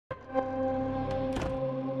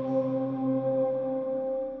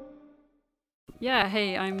Yeah,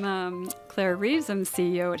 hey, I'm Claire Reeves. I'm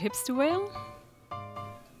CEO at Hipster Whale.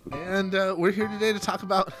 And we're here today to talk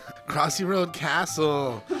about Crossy Road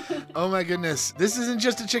Castle. Oh my goodness, this isn't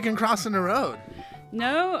just a chicken crossing the road.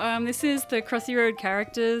 No, this is the Crossy Road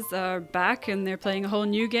characters are back and they're playing a whole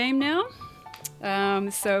new game now.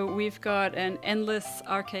 So we've got an endless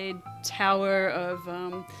arcade tower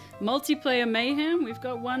of multiplayer mayhem. We've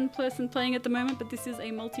got one person playing at the moment, but this is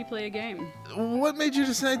a multiplayer game. What made you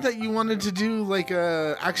decide that you wanted to do like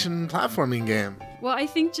a action platforming game? Well, I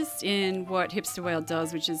think just in what Hipster Whale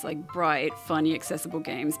does, which is like bright, funny, accessible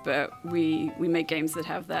games, but we make games that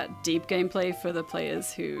have that deep gameplay for the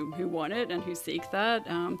players who want it and who seek that.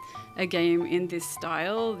 A game in this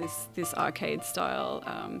style, this arcade style,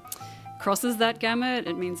 crosses that gamut.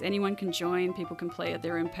 It means anyone can join, people can play at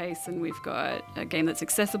their own pace, and we've got a game that's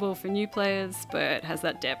accessible for new players, but has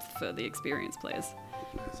that depth for the experienced players.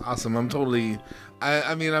 That's awesome.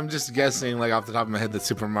 I mean, I'm just guessing, like off the top of my head, that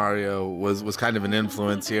Super Mario was kind of an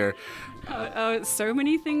influence here. So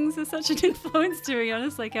many things are such an influence, to be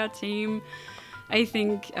honest. Like our team, I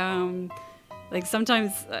think, like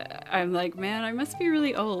sometimes I'm like, man, I must be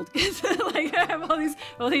really old because like I have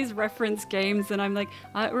all these reference games, and I'm like,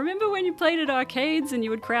 remember when you played at arcades and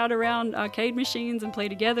you would crowd around arcade machines and play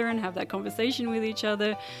together and have that conversation with each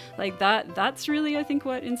other, like that's really, I think,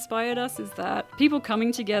 what inspired us, is that people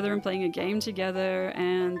coming together and playing a game together,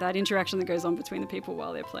 and that interaction that goes on between the people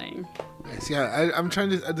while they're playing. Nice. Yeah, I'm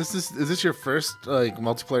trying to. Is this your first like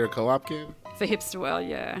multiplayer co-op game? For Hipster Whale,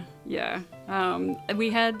 yeah.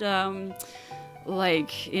 We had.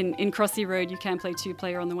 Like in Crossy Road, you can play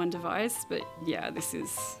 2-player on the one device, but yeah, this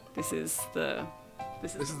is the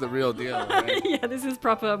real deal, right? Yeah, this is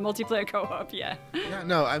proper multiplayer co-op. Yeah. Yeah,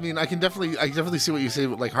 no, I mean, I can definitely see what you say,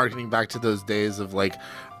 like harkening back to those days of like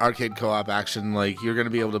arcade co-op action. Like you're gonna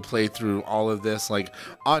be able to play through all of this like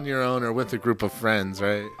on your own or with a group of friends,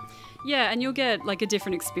 right? Yeah, and you'll get like a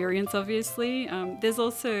different experience, obviously. There's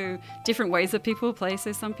also different ways that people play.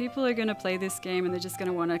 So some people are going to play this game and they're just going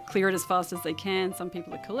to want to clear it as fast as they can. Some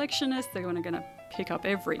people are collectionists. They're going to pick up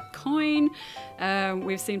every coin.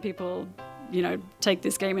 We've seen people, take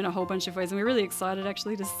this game in a whole bunch of ways. And we're really excited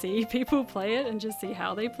actually to see people play it and just see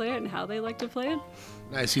how they play it and how they like to play it.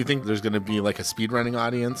 Nice. You think there's going to be like a speedrunning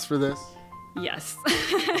audience for this? Yes.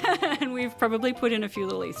 And we've probably put in a few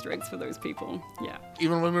little Easter eggs for those people. Yeah.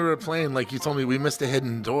 Even when we were playing, like you told me, we missed a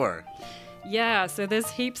hidden door. Yeah, so there's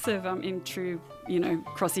heaps of, in true,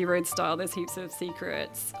 Crossy Road style, there's heaps of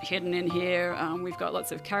secrets hidden in here. We've got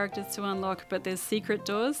lots of characters to unlock, but there's secret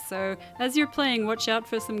doors. So as you're playing, watch out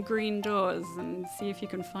for some green doors and see if you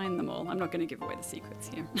can find them all. I'm not going to give away the secrets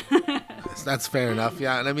here. That's fair enough.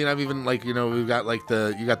 Yeah, and I mean, I've even like, we've got like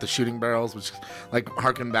you got the shooting barrels, which like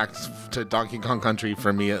harken back to Donkey Kong Country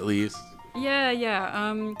for me at least.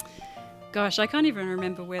 Yeah. Gosh, I can't even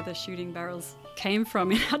remember where the shooting barrels came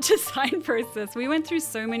from in our design process. We went through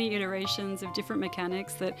so many iterations of different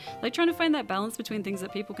mechanics that, like, trying to find that balance between things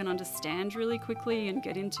that people can understand really quickly and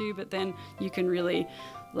get into, but then you can really,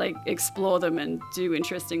 like, explore them and do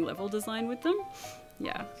interesting level design with them.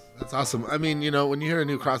 Yeah. That's awesome. I mean, when you hear a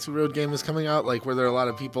new Crossy Road game is coming out, like, were there a lot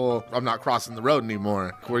of people, I'm not crossing the road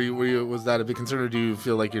anymore? Was that a big concern, or do you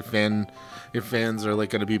feel like your fans are like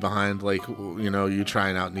going to be behind, like, you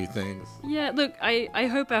trying out new things? Yeah, look, I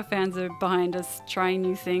hope our fans are behind us trying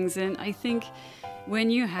new things, and I think when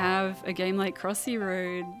you have a game like Crossy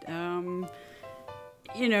Road,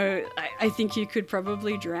 I think you could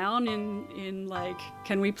probably drown in like,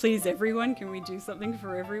 can we please everyone? Can we do something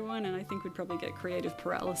for everyone? And I think we'd probably get creative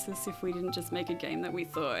paralysis if we didn't just make a game that we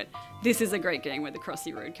thought, this is a great game where the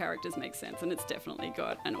Crossy Road characters make sense, and it's definitely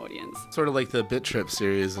got an audience. Sort of like the Bit Trip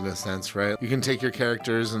series in a sense, right? You can take your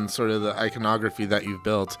characters and sort of the iconography that you've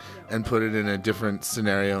built and put it in a different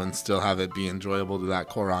scenario and still have it be enjoyable to that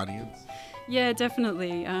core audience. Yeah,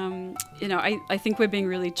 definitely. I think we're being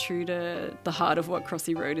really true to the heart of what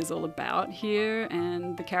Crossy Road is all about here,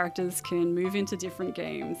 and the characters can move into different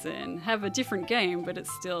games and have a different game, but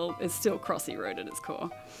it's still Crossy Road at its core.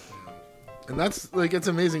 And that's like, it's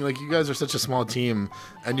amazing. Like, you guys are such a small team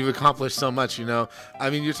and you've accomplished so much, I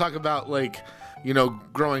mean, you talk about like,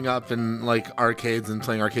 growing up in like arcades and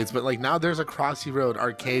playing arcades, but like now there's a Crossy Road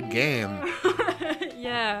arcade game.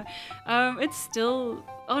 Yeah. It's still,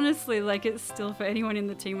 honestly, like, it's still for anyone in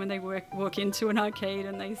the team when they walk into an arcade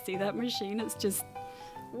and they see that machine, it's just,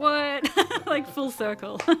 what? Like, full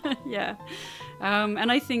circle. Yeah.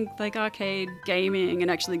 And I think like arcade gaming and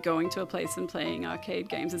actually going to a place and playing arcade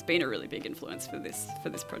games has been a really big influence for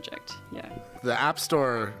this project. Yeah. The App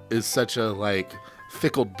Store is such a like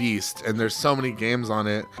fickle beast, and there's so many games on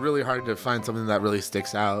it. Really hard to find something that really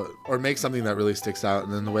sticks out, or make something that really sticks out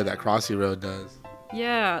in the way that Crossy Road does.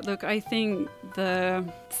 Yeah, look, I think the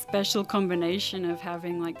special combination of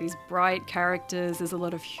having like these bright characters, there's a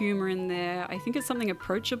lot of humor in there. I think it's something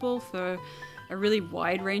approachable for a really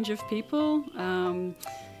wide range of people.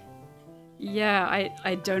 Yeah,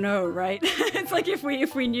 I don't know, right? It's like if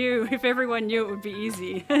everyone knew, it would be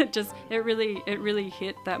easy. It really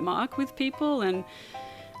hit that mark with people, and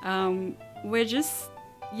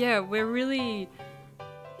we're really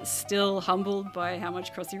still humbled by how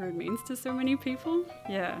much Crossy Road means to so many people.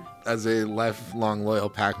 Yeah. As a lifelong loyal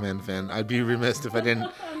Pac-Man fan, I'd be remiss if I didn't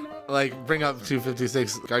bring up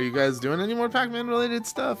 256. Are you guys doing any more Pac-Man related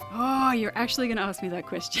stuff? Oh, you're actually gonna ask me that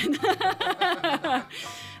question.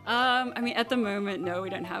 I mean, at the moment, no, we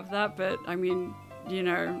don't have that, but I mean, you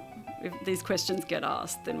know, if these questions get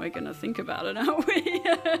asked, then we're gonna think about it, aren't we?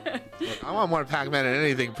 Look, I want more Pac-Man than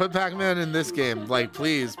anything. Put Pac-Man in this game,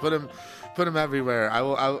 please. Put him everywhere.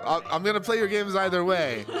 I'm gonna play your games either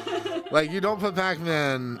way. You don't put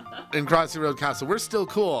Pac-Man in Crossy Road Castle. We're still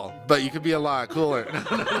cool, but you could be a lot cooler.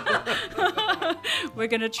 We're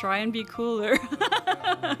gonna try and be cooler.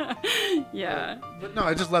 Yeah. But no,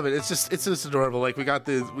 I just love it. It's just adorable. We got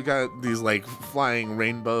these flying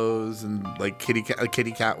rainbows and a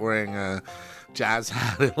kitty cat wearing a jazz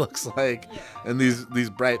hat, it looks like, and these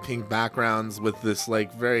bright pink backgrounds with this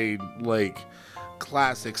very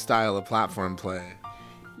classic style of platform play.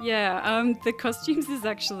 Yeah, the costumes is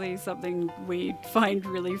actually something we find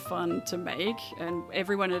really fun to make, and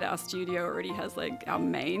everyone at our studio already has our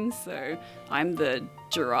mains. So I'm the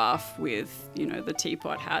giraffe with, the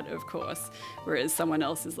teapot hat, of course, whereas someone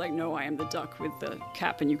else is no, I am the duck with the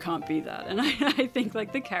cap, and you can't be that. And I think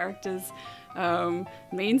the characters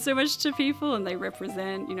mean so much to people, and they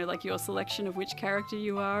represent, your selection of which character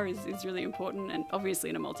you are is really important. And obviously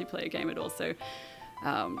in a multiplayer game, it also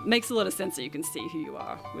makes a lot of sense that you can see who you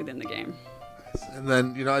are within the game. And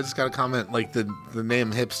then, I just got to comment, the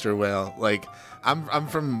name Hipster Whale. I'm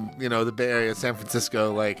from, the Bay Area, San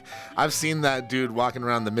Francisco. I've seen that dude walking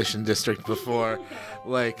around the Mission District before.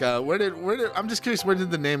 I'm just curious, where did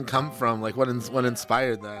the name come from? What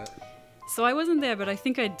inspired that? So I wasn't there, but I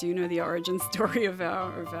think I do know the origin story of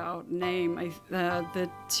our name. The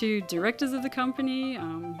two directors of the company,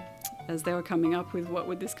 as they were coming up with what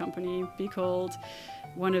would this company be called,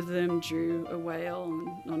 one of them drew a whale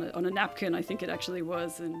on a napkin, I think it actually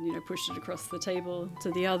was, and pushed it across the table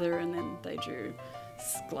to the other, and then they drew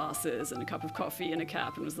glasses and a cup of coffee and a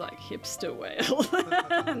cap and was like, Hipster Whale.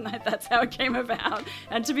 And that's how it came about.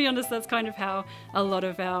 And to be honest, that's kind of how a lot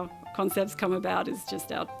of our concepts come about, is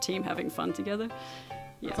just our team having fun together.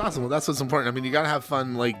 Yeah. That's awesome. Well, that's what's important. I mean, you gotta have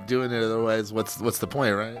fun doing it, otherwise what's the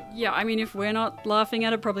point, right? Yeah, I mean, if we're not laughing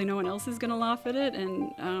at it, probably no one else is gonna laugh at it,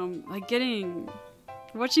 and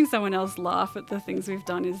watching someone else laugh at the things we've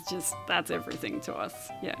done is that's everything to us.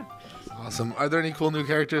 Yeah. Awesome. Are there any cool new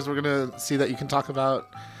characters we're gonna see that you can talk about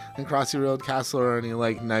in Crossy Road Castle, or any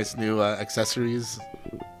nice new accessories?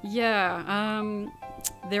 Yeah.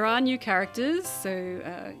 There are new characters, so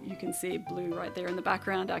you can see Blue right there in the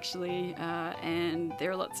background, actually, and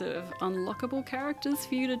there are lots of unlockable characters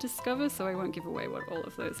for you to discover, so I won't give away what all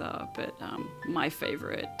of those are, but my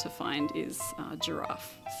favorite to find is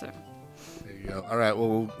Giraffe. So. There you go. All right.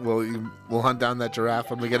 Well, we'll hunt down that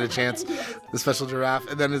giraffe when we get a chance. The special giraffe.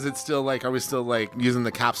 And then, is it still are we still using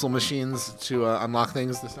the capsule machines to unlock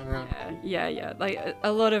things this time around? Yeah.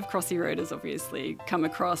 A lot of Crossy Road has obviously come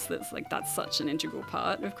across that's such an integral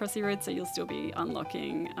part of Crossy Road. So you'll still be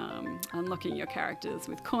unlocking your characters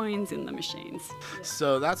with coins in the machines.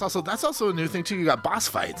 So that's also a new thing too. You got boss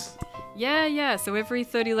fights. Yeah. So every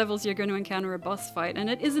 30 levels you're going to encounter a boss fight, and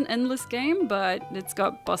it is an endless game, but it's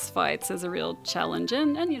got boss fights as a real challenge,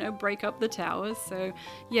 and break up the towers. So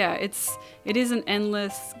yeah, it is an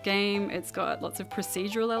endless game. It's got lots of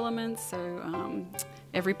procedural elements, so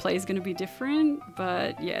every play is going to be different,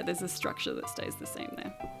 but yeah, there's a structure that stays the same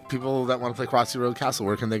there. People that want to play Crossy Road Castle,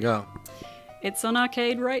 where can they go? It's on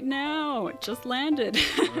arcade right now. It just landed.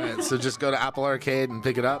 All right, so just go to Apple Arcade and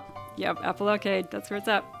pick it up. Yep, Apple Arcade. That's where it's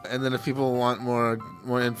at. And then if people want more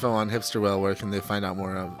info on Hipster Whale, where can they find out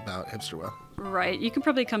more about Hipster Whale? Right, you can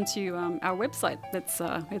probably come to our website. It's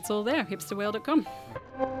all there, hipsterwhale.com.